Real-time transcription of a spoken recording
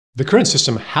The current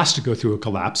system has to go through a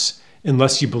collapse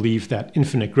unless you believe that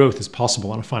infinite growth is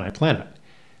possible on a finite planet.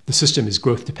 The system is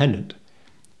growth dependent.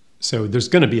 So there's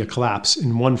going to be a collapse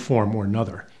in one form or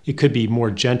another. It could be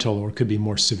more gentle or it could be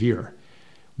more severe.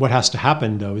 What has to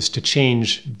happen, though, is to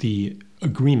change the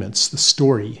agreements, the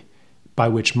story by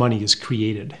which money is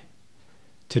created.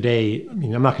 Today,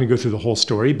 I'm not going to go through the whole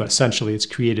story, but essentially it's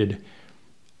created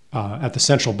at the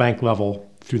central bank level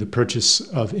through the purchase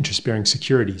of interest-bearing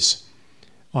securities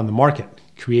on the market,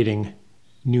 creating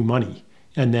new money.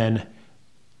 And then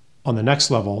on the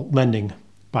next level, lending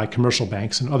by commercial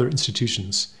banks and other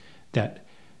institutions that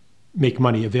make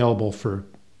money available for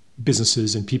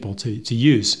businesses and people to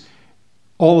use.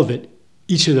 All of it,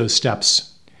 each of those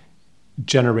steps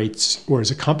generates or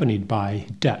is accompanied by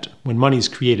debt. When money is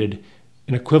created,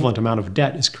 an equivalent amount of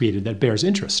debt is created that bears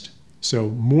interest. So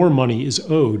more money is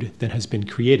owed than has been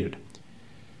created.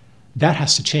 That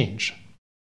has to change.